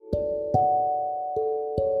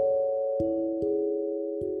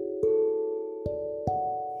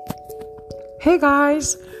Hey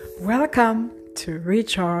guys, welcome to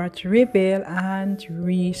Recharge, Rebuild, and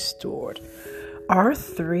Restored.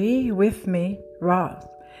 R3 with me, Ross.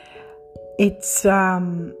 It's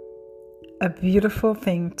a beautiful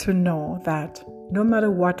thing to know that no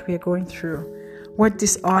matter what we're going through, what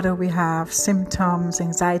disorder we have, symptoms,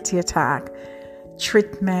 anxiety attack,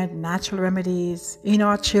 treatment, natural remedies, in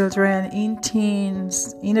our children, in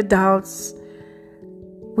teens, in adults,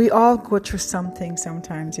 we all go through something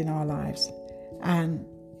sometimes in our lives. And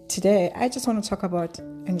today, I just want to talk about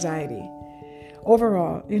anxiety.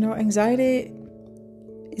 Overall, anxiety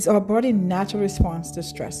is our body's natural response to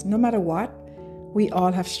stress. No matter what, we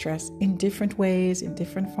all have stress in different ways, in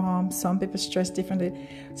different forms. Some people stress differently.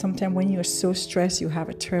 Sometimes when you're so stressed, you have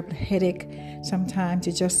a terrible headache. Sometimes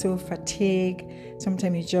you're just so fatigued.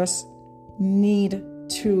 Sometimes you just need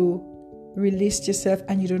to release yourself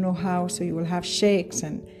and you don't know how. So you will have shakes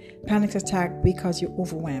and panic attack because you're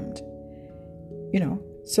overwhelmed.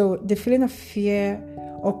 So the feeling of fear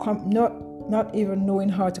or not even knowing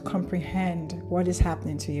how to comprehend what is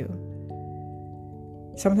happening to you.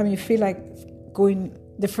 Sometimes you feel like going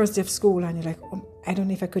the first day of school and you're like, I don't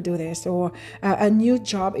know if I could do this, or a new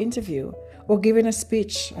job interview, or giving a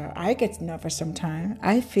speech. I get nervous sometimes.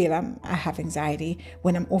 I feel I have anxiety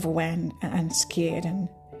when I'm overwhelmed and scared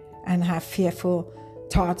and have fearful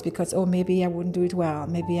thoughts because, maybe I wouldn't do it well.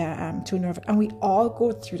 Maybe I'm too nervous. And we all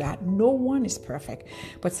go through that. No one is perfect.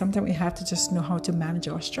 But sometimes we have to just know how to manage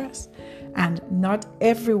our stress. And not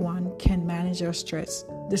everyone can manage our stress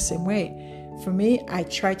the same way. For me, I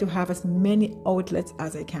try to have as many outlets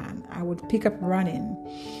as I can. I would pick up running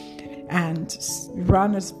and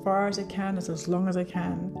run as far as I can, as long as I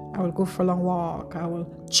can. I will go for a long walk. I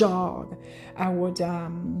will jog. I would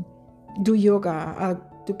do yoga. I'll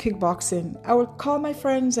do kickboxing. I will call my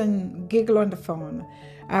friends and giggle on the phone.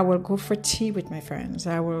 I will go for tea with my friends.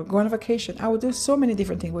 I will go on a vacation. I will do so many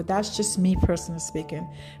different things, but that's just me personally speaking.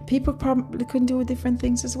 People probably can do different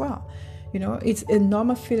things as well. It's a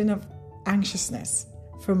normal feeling of anxiousness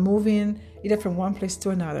for moving either from one place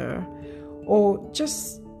to another, or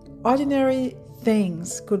just ordinary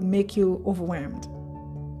things could make you overwhelmed.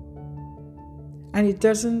 And it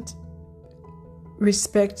doesn't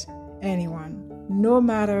respect anyone. No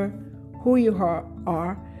matter who you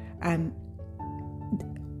are and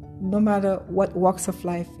no matter what walks of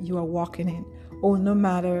life you are walking in, or no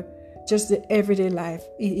matter just the everyday life,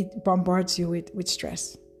 it bombards you with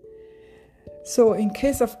stress. So in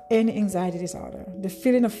case of any anxiety disorder, the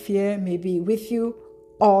feeling of fear may be with you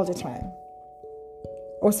all the time.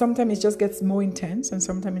 Or sometimes it just gets more intense and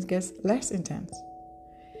sometimes it gets less intense.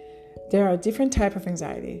 There are different types of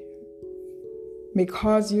anxiety. May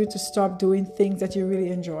cause you to stop doing things that you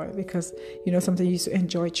really enjoy because, sometimes you used to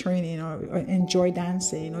enjoy training or enjoy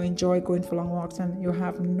dancing or enjoy going for long walks and you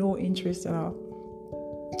have no interest at all.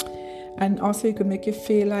 And also it could make you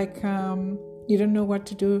feel like you don't know what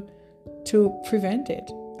to do to prevent it,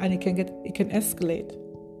 and it can escalate.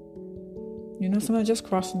 Someone just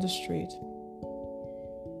crossing the street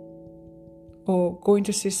or going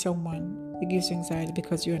to see someone, it gives you anxiety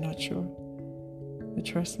because you're not sure. But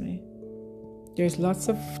trust me, there's lots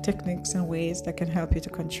of techniques and ways that can help you to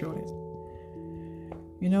control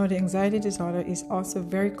it. The anxiety disorder is also a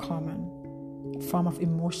very common form of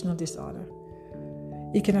emotional disorder.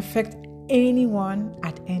 It can affect anyone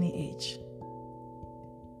at any age.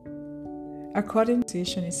 According to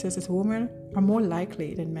it says that women are more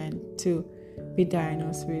likely than men to be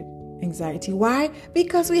diagnosed with anxiety. Why?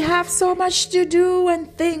 Because we have so much to do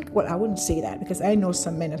and think. Well, I wouldn't say that because I know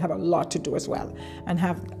some men that have a lot to do as well and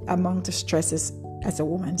have among the stresses as a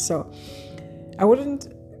woman. So I wouldn't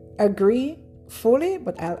agree fully,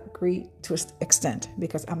 but I'll agree to an extent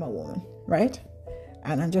because I'm a woman, right?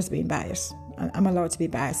 And I'm just being biased. And I'm allowed to be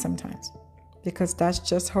biased sometimes because that's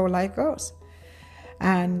just how life goes.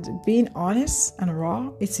 And being honest and raw,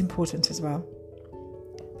 it's important as well.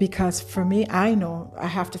 Because for me, I know I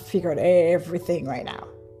have to figure out everything right now.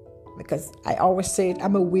 Because I always say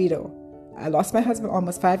I'm a widow. I lost my husband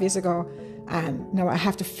almost 5 years ago. And now I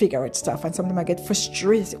have to figure out stuff. And sometimes I get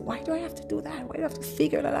frustrated. Why do I have to do that? Why do I have to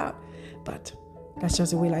figure that out? But that's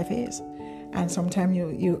just the way life is. And sometimes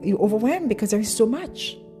you overwhelmed because there's so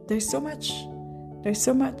much. There's so much.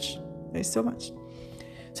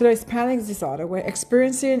 So there's panic disorder, where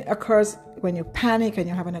experiencing occurs when you panic and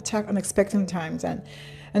you have an attack unexpected times. And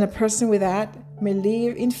a person with that may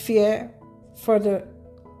live in fear for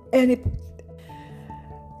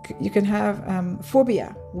you can have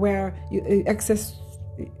phobia, where you access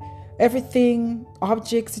everything,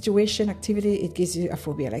 object, situation, activity, it gives you a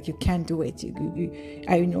phobia. Like you can't do it.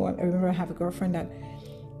 I remember I have a girlfriend that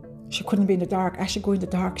she couldn't be in the dark. As she go in the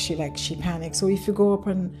dark, she panics. So if you go up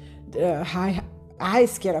on the I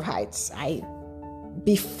scared of heights.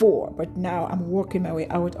 Before, but now I'm working my way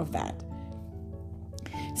out of that.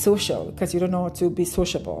 Social, because you don't know how to be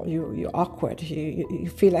sociable. You're awkward. You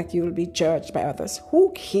feel like you will be judged by others.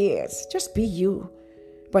 Who cares? Just be you.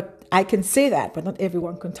 But I can say that, but not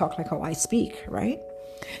everyone can talk like how I speak, right?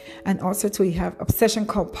 And also too, you have obsession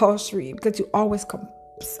compulsory, because you always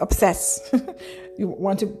obsess. You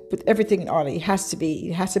want to put everything in order. It has to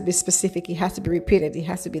be specific. It has to be repeated. It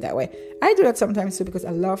has to be that way. I do that sometimes too, because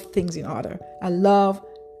I love things in order.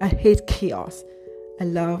 I hate chaos. I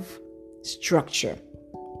love structure.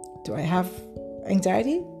 Do I have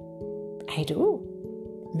anxiety? I do.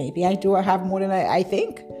 Maybe I do. I have more than I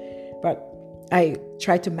think. But I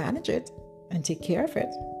try to manage it and take care of it.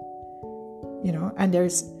 And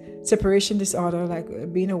there's separation disorder,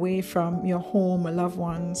 like being away from your home or loved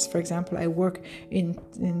ones. For example, I work in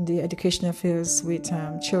the educational fields with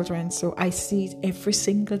children, so I see it every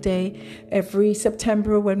single day. Every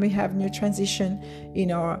September when we have new transition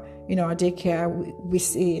in our daycare, we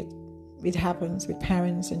see it. It happens with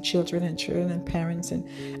parents and children and parents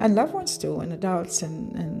and loved ones too, and adults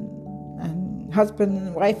and husband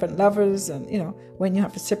and wife and lovers. And when you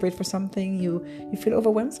have to separate for something, you feel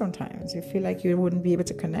overwhelmed sometimes. You feel like you wouldn't be able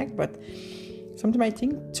to connect. But sometimes I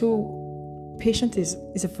think too, patience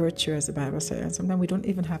is a virtue, as the Bible says, and sometimes we don't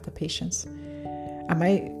even have the patience. Am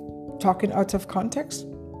I talking out of context?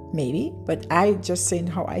 Maybe, but I just saying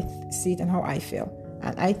how I see it and how I feel.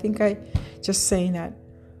 And I think I just saying that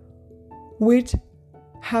with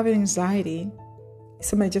having anxiety,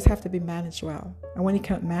 somebody just have to be managed well. And when you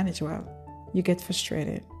can't manage well, you get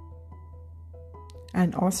frustrated.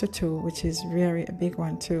 And also too, which is very a big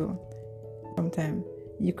one too, sometimes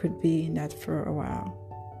you could be in that for a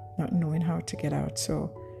while, not knowing how to get out.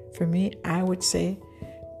 So for me, I would say,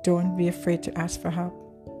 don't be afraid to ask for help.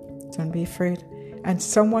 Don't be afraid. And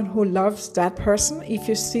someone who loves that person, if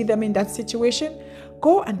you see them in that situation,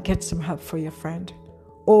 go and get some help for your friend,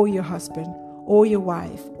 or your husband, or your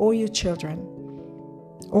wife, or your children,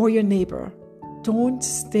 or your neighbor. Don't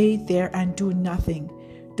stay there and do nothing.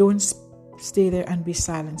 Don't stay there and be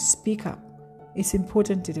silent. Speak up. It's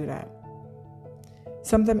important to do that.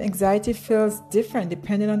 Sometimes anxiety feels different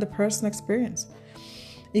depending on the personal experience.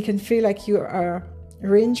 It can feel like you are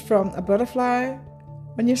ranged from a butterfly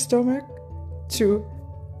on your stomach to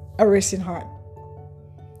a racing heart.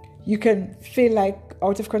 You can feel like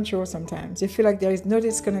out of control sometimes. You feel like there is no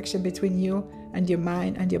disconnection between you and your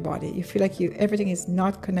mind and your body. You feel like everything is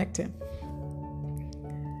not connected.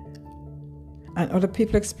 And other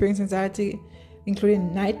people experience anxiety,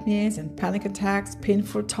 including nightmares and panic attacks,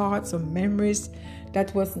 painful thoughts or memories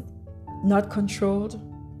that was not controlled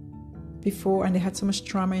before, and they had so much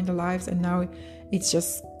trauma in their lives, and now it's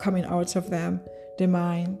just coming out of them, their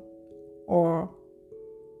mind, or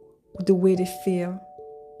the way they feel.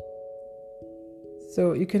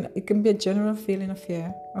 So it can be a general feeling of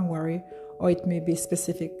fear and worry, or it may be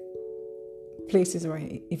specific places or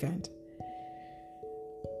event.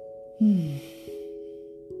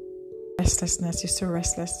 Restlessness, you're so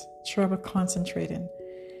restless, trouble concentrating,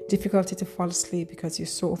 difficulty to fall asleep because you're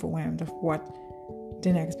so overwhelmed of what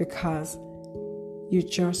the next, because you're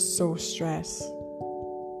just so stressed.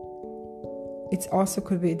 It also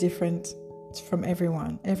could be different from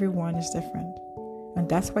everyone. Everyone is different. And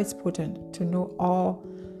that's why it's important to know all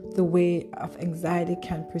the way of anxiety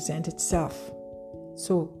can present itself.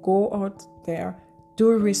 So go out there,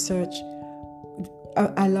 do research.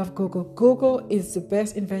 I love Google. Google is the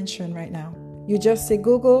best invention right now. You just say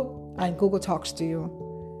Google and Google talks to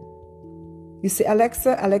you. You say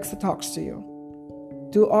Alexa, Alexa talks to you.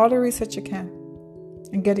 Do all the research you can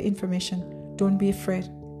and get the information. Don't be afraid.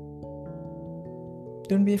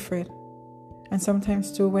 Don't be afraid. And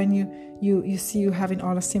sometimes too, when you see you having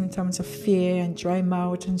all the symptoms of fear and dry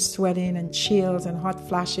mouth and sweating and chills and hot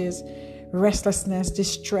flashes, restlessness,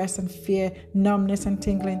 distress and fear, numbness and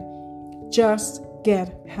tingling, just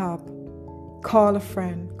get help. Call a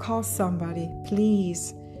friend, call somebody,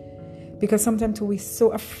 please. Because sometimes we're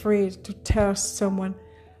so afraid to tell someone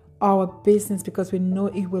our business because we know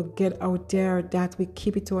it will get out there that we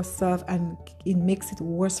keep it to ourselves, and it makes it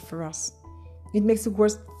worse for us. It makes it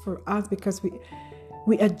worse for us because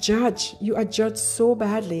we are judged. You are judged so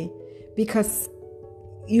badly because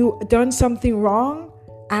you done something wrong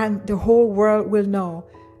and the whole world will know.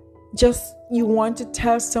 Just you want to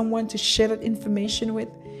tell someone to share that information with,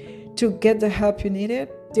 to get the help you needed.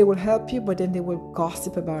 They will help you, but then they will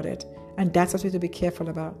gossip about it. And that's what we have to be careful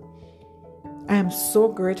about. I am so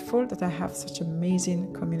grateful that I have such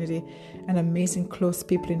amazing community and amazing close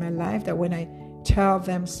people in my life that when I tell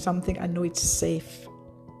them something. I know it's safe.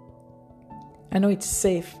 I know it's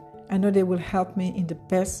safe. I know they will help me in the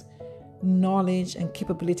best knowledge and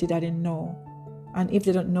capability that they know. And if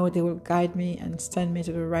they don't know, they will guide me and send me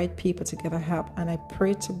to the right people to get help. And I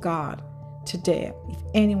pray to God today, if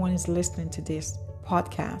anyone is listening to this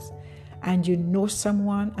podcast and you know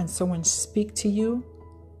someone and someone speak to you,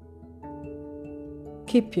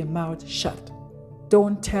 keep your mouth shut.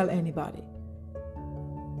 Don't tell anybody.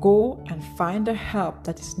 Go and find the help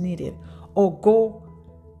that is needed, or go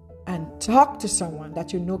and talk to someone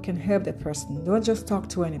that you know can help that person. Don't just talk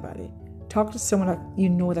to anybody. Talk to someone that you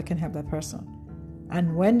know that can help that person.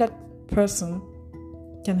 And when that person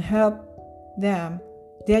can help them,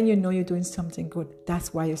 then you know you're doing something good.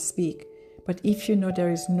 That's why you speak. But if you know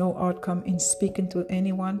there is no outcome in speaking to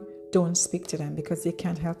anyone, don't speak to them because they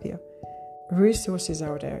can't help you. Resources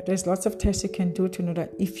out there. There's lots of tests you can do to know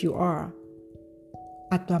that if you are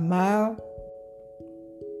at the mile,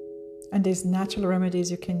 and there's natural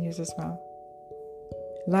remedies you can use as well.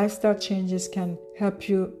 Lifestyle changes can help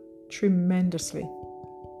you tremendously.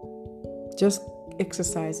 Just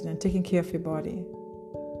exercising and taking care of your body.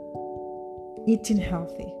 Eating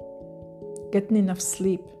healthy. Getting enough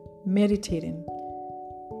sleep. Meditating.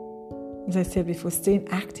 As I said before, staying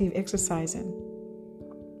active, exercising.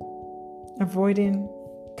 Avoiding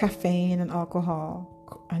caffeine and alcohol.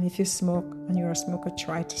 And if you smoke and you're a smoker,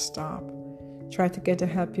 try to stop. Try to get the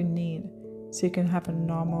help you need so you can have a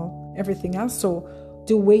normal everything else. So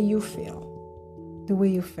the way you feel. The way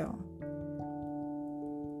you feel.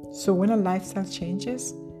 So when a lifestyle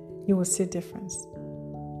changes, you will see a difference.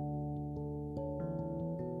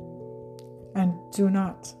 And do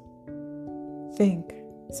not think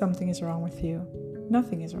something is wrong with you.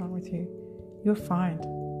 Nothing is wrong with you. You're fine.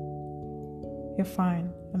 You're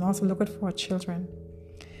fine. And also look out for our children.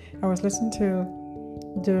 I was listening to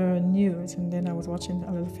the news and then I was watching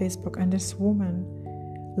a little Facebook, and this woman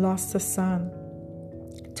lost a son,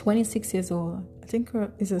 26 years old. I think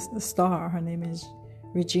is a star. Her name is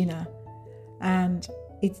Regina. And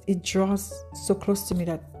it draws so close to me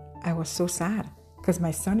that I was so sad because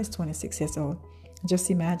my son is 26 years old.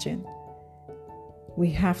 Just imagine.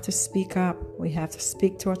 We have to speak up. We have to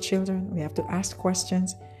speak to our children. We have to ask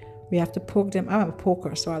questions. We have to poke them. I'm a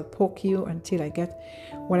poker, so I'll poke you until I get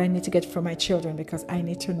what I need to get from my children because I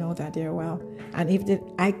need to know that they're well. And if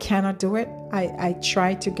I cannot do it, I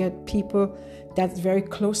try to get people that's very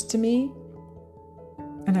close to me,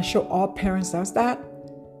 and I show all parents does that,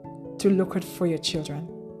 to look out for your children.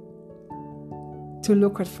 To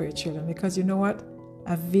look out for your children, because you know what?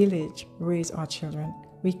 A village raises our children.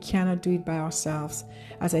 We cannot do it by ourselves.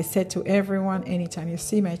 As I said to everyone, anytime you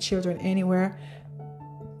see my children anywhere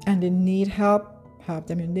and they need help, help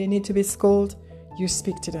them. And they need to be scolded, you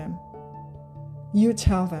speak to them. You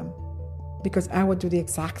tell them. Because I would do the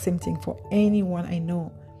exact same thing for anyone I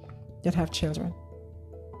know that have children.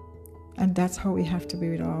 And that's how we have to be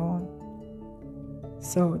with our own.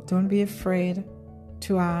 So don't be afraid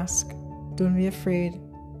to ask. Don't be afraid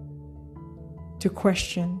to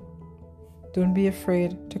question. Don't be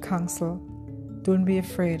afraid to counsel. Don't be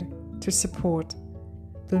afraid to support.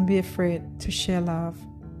 Don't be afraid to share love.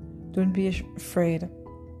 Don't be afraid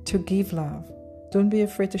to give love. Don't be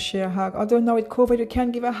afraid to share a hug. Although now with COVID, you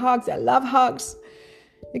can't give a hugs. I love hugs.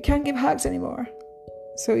 You can't give hugs anymore.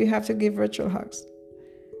 So you have to give virtual hugs.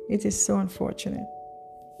 It is so unfortunate.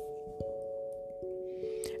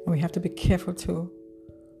 And we have to be careful too.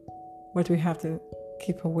 But we have to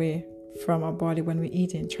keep away from our body when we're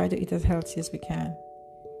eating. Try to eat as healthy as we can.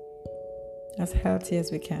 As healthy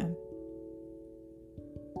as we can.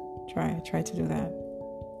 Try to do that.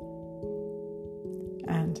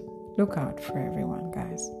 And look out for everyone,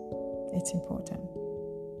 guys. It's important.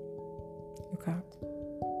 Look out.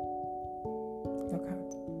 Look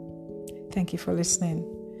out. Thank you for listening.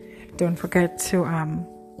 Don't forget to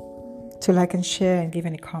like and share and give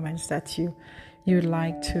any comments that you'd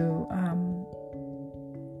like to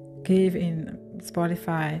give in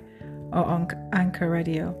Spotify or on Anchor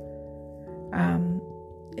Radio.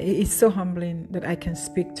 It's so humbling that I can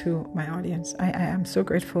speak to my audience. I am so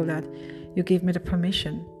grateful that you gave me the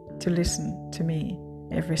permission to listen to me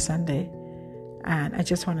every Sunday. And I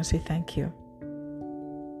just want to say thank you.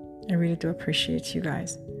 I really do appreciate you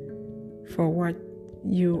guys for what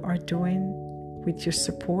you are doing with your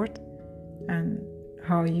support and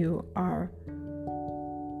how you are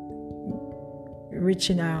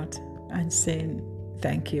reaching out and saying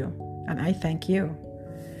thank you. And I thank you.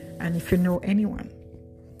 And if you know anyone,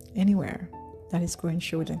 anywhere, that is going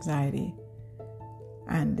through with anxiety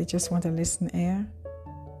and they just want to listen air,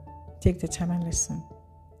 take the time and listen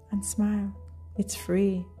and smile. It's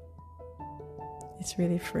free. It's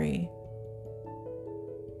really free.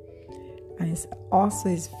 And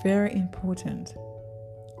it's very important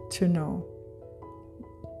to know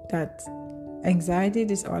that anxiety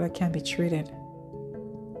disorder can be treated,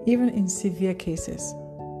 even in severe cases.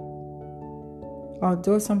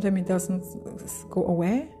 Although sometimes it doesn't go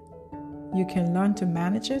away, you can learn to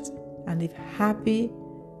manage it and live happy,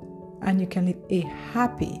 and you can live a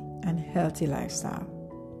happy and healthy lifestyle.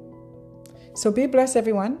 So be blessed,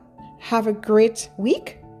 everyone. Have a great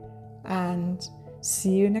week, and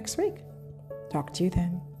see you next week. Talk to you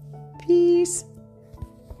then. Peace.